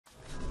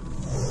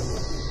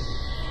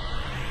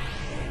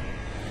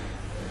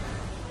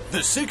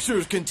The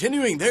Sixers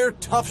continuing their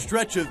tough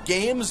stretch of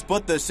games,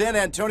 but the San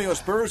Antonio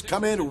Spurs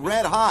come in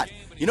red hot.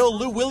 You know,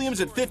 Lou Williams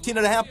at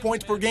 15.5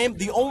 points per game,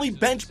 the only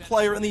bench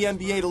player in the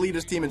NBA to lead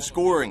his team in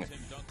scoring.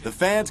 The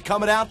fans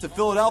coming out to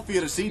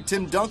Philadelphia to see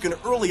Tim Duncan.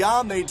 Early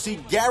on, they'd see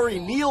Gary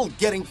Neal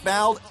getting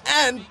fouled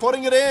and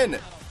putting it in.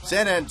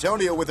 San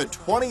Antonio with a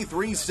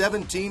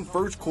 23-17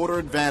 first quarter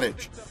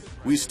advantage.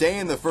 We stay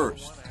in the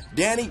first.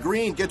 Danny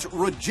Green gets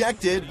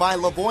rejected by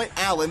LaVoy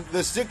Allen.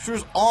 The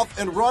Sixers off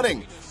and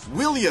running.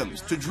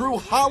 Williams to Drew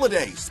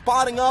Holiday,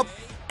 spotting up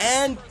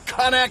and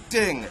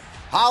connecting.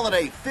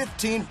 Holiday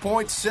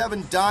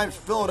 15.7 dimes,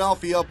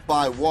 Philadelphia up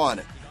by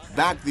 1.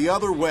 Back the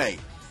other way.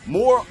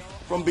 More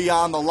from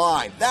beyond the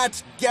line.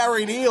 That's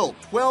Gary Neal,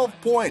 12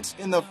 points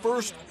in the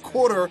first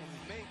quarter.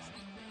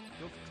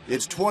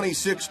 It's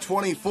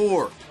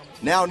 26-24.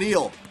 Now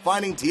Neal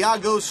finding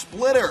Tiago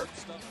Splitter.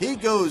 He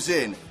goes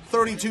in.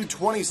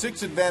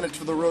 32-26 advantage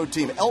for the road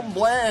team. Elton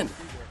Bland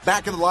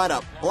back in the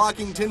lineup,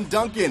 blocking Tim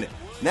Duncan.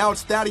 Now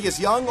it's Thaddeus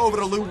Young over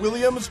to Lou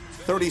Williams,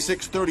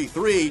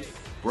 36-33.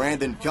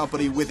 Brandon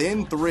Company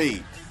within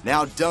 3.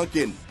 Now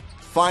Duncan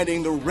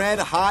finding the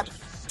red-hot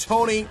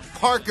Tony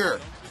Parker.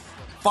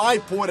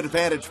 5-point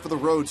advantage for the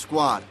road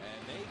squad.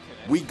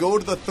 We go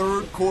to the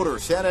third quarter.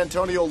 San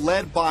Antonio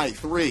led by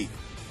 3.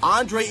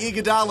 Andre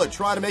Iguodala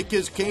trying to make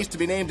his case to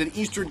be named an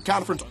Eastern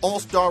Conference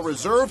All-Star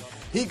reserve.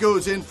 He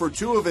goes in for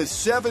 2 of his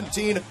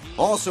 17,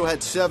 also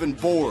had 7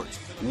 boards.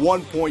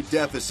 1-point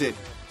deficit.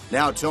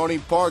 Now Tony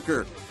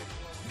Parker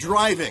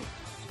driving.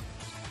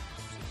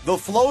 The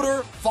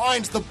floater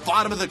finds the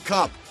bottom of the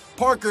cup.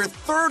 Parker,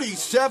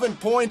 37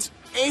 points,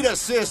 8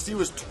 assists. He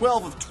was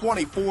 12 of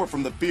 24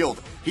 from the field.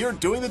 Here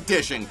doing the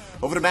dishing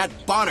over to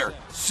Matt Bonner,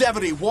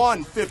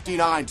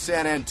 71-59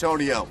 San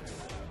Antonio.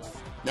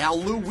 Now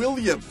Lou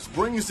Williams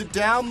brings it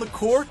down the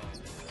court,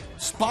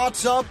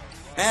 spots up,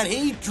 and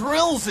he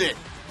drills it.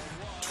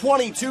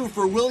 22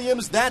 for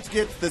Williams. That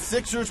gets the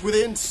Sixers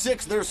within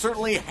 6. They're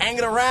certainly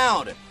hanging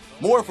around.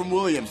 More from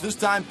Williams, this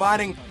time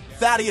finding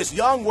Thaddeus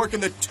Young working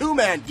the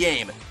two-man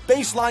game.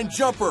 Baseline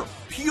jumper,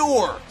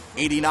 pure,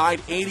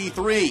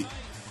 89-83.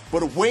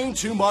 But way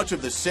too much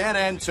of the San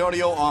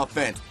Antonio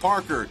offense.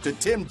 Parker to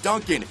Tim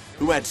Duncan,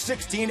 who had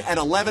 16 and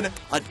 11, a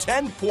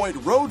 10-point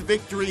road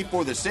victory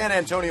for the San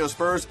Antonio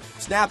Spurs,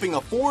 snapping a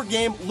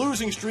 4-game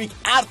losing streak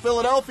at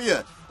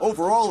Philadelphia.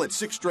 Overall, it's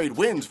 6 straight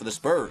wins for the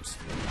Spurs.